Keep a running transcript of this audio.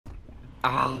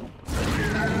Au.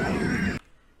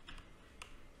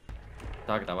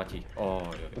 Tak, dávatí.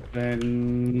 Jo.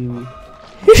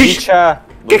 Piča!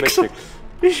 Blbeček.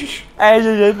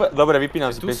 Dobre,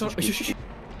 vypínam si pesničky.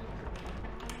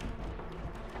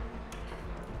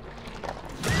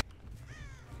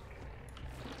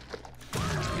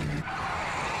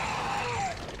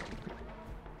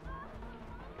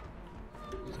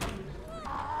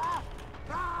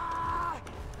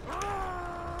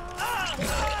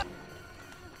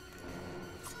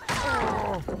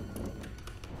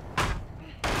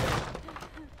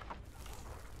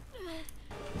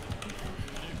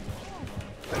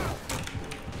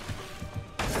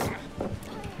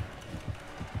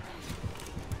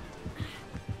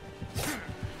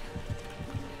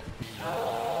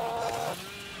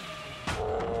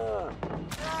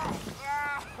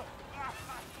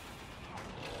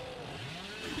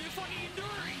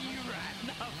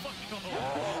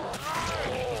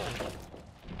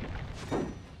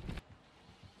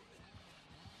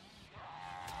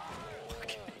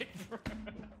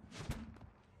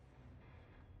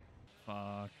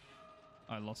 Fuck.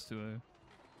 I lost to a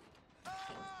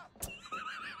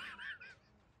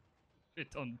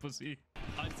shit on pussy.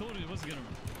 I thought it was gonna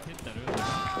hit that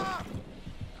earlier.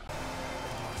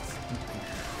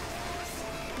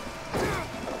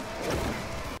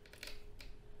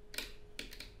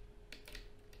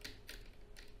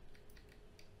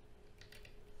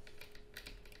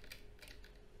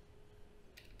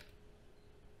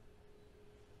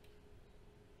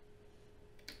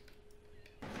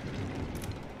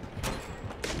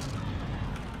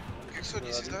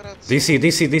 DC.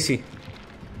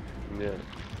 Nie.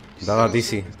 Dala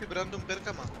DC.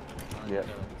 Nie.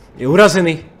 Je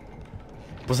urazený.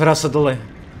 Pozerá sa dole.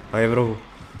 A je v rohu.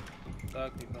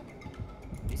 Tak, ty tam.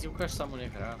 Ty si ukáž sa mu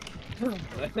nech hrá.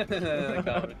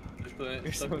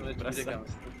 Už to utekám.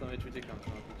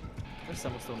 Ukáž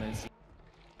sa mu s tou Nancy.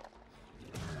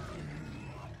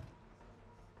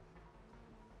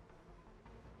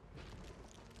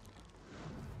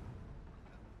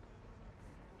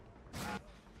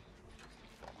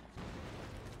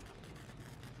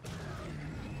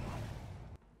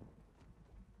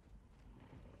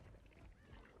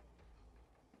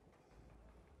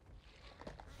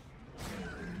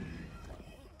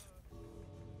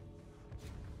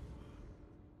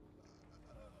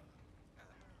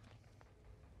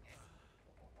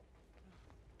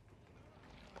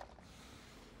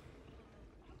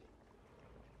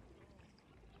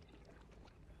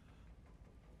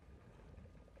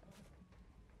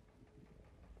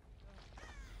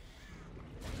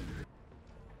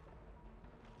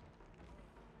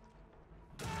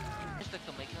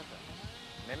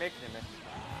 Nemekneme.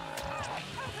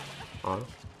 Áno.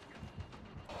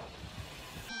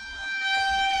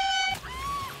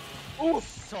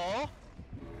 Co?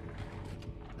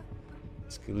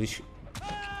 Skilliš.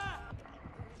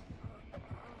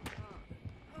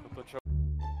 Toto čo?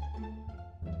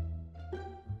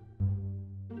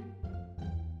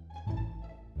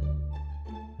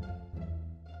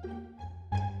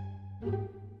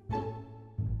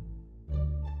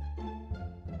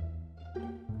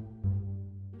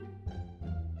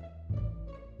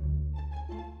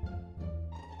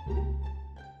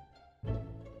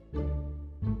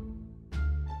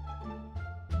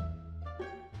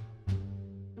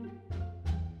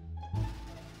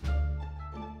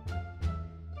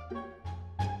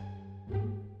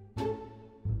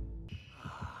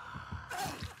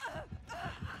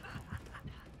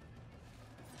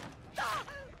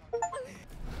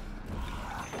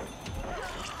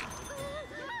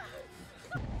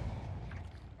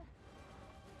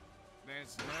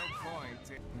 There's no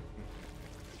point in...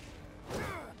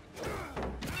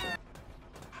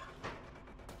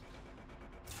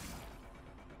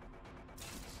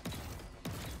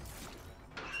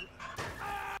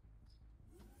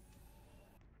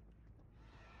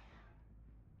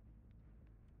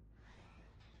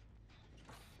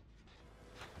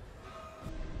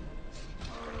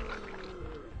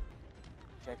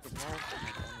 Check it out.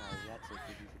 Ja, co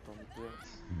ty si pamatuje.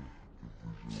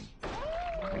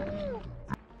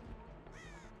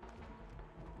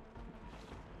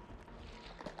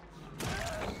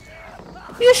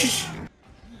 Ježiš!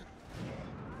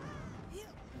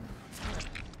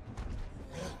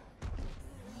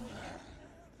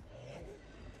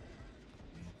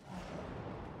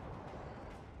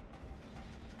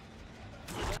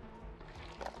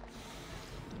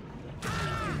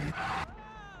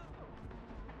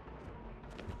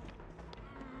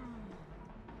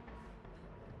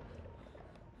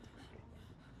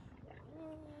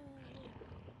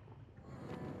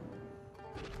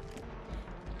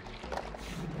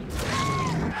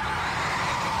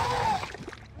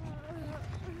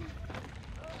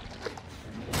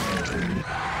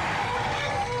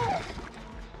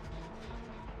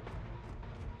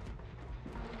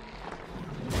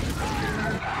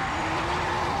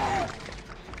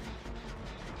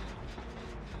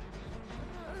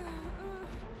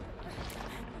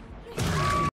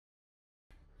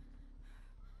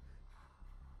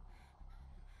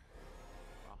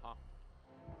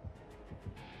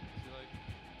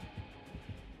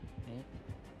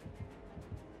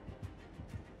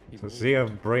 Does he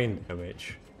have brain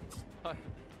damage?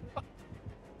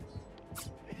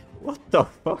 What the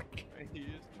fuck? He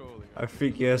is trolling. I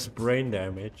think he has brain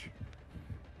damage.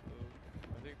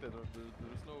 I think that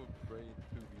there's no brain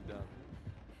to be done.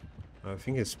 I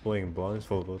think he's playing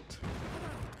blindfolded.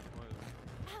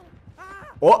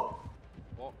 Why- Oh!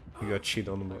 What? He got cheat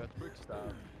on I him. got quick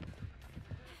stab.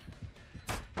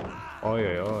 Oi,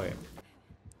 oi, oi.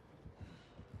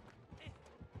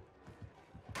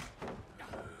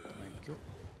 Thank you.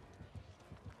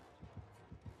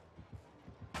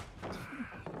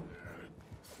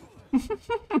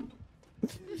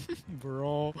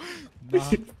 Bro, nah.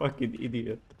 Fucking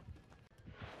idiot.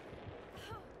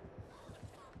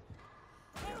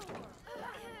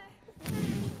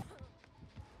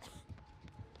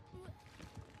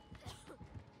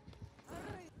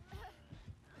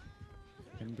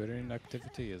 Brain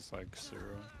activity is like 0.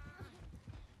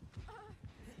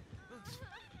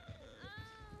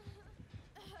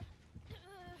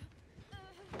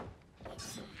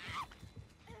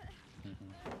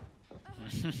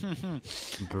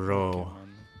 Bro.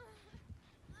 Man.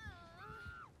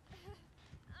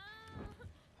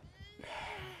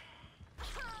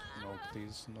 No,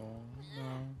 please, no, no.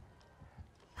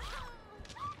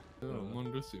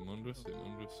 Mondrusi, Mondrusi,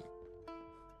 Mondrusi.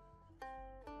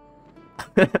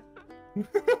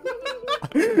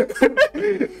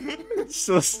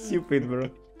 So stupid, bro.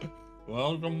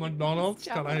 Welcome, McDonald's.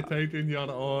 Can I take in your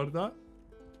order?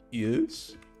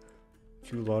 Yes.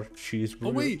 2 large cheeseburgers. Oh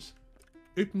wait,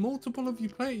 if multiple of you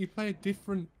play a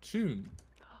different tune.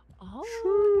 Oh,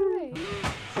 right.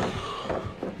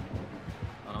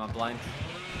 Oh, I'm blind.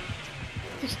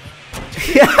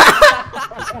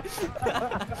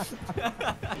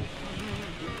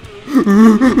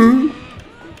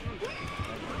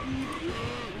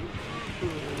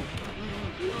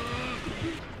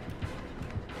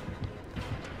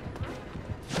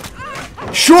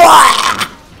 Shua!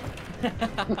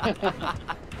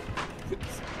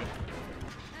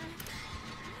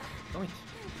 Going.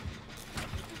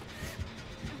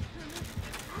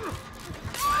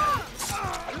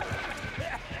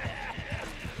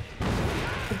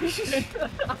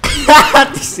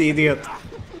 This idiot.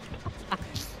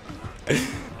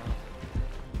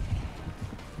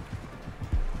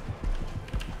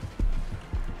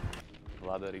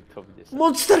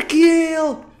 Monster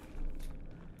kill!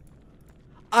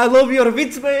 I love your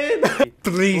wits, man!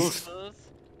 Please,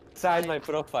 Sign my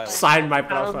profile. sign my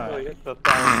profile. Je to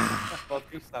tam.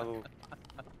 Podpisz tam.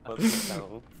 Podpisz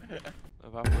tam.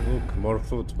 Look, more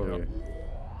food for you.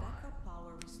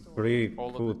 Free All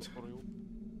of food. it for you.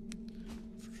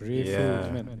 Free Yeah,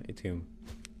 food, man. eat him.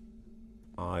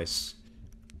 Nice.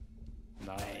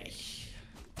 Nice.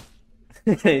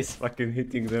 He's fucking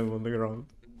hitting them on the ground.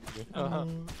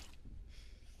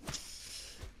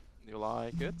 You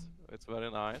like it? It's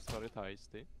very nice, very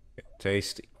tasty.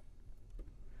 Tasty.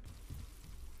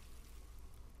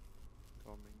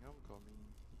 Coming, I'm coming.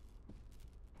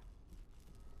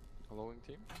 Following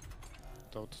team?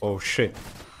 Don't Oh shit.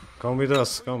 Come with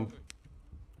us, come.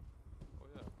 Oh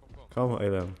yeah, come. Come,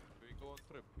 Aiden. We go on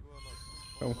trip. You are not.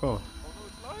 Come, come. Oh no,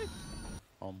 it's live!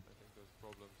 I think there's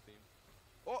problems, team.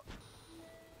 Oh!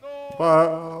 No!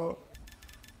 Wow.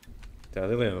 That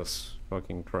alien was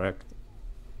fucking cracked.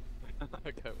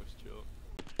 That guy was chill.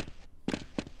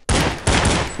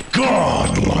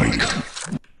 Godlike.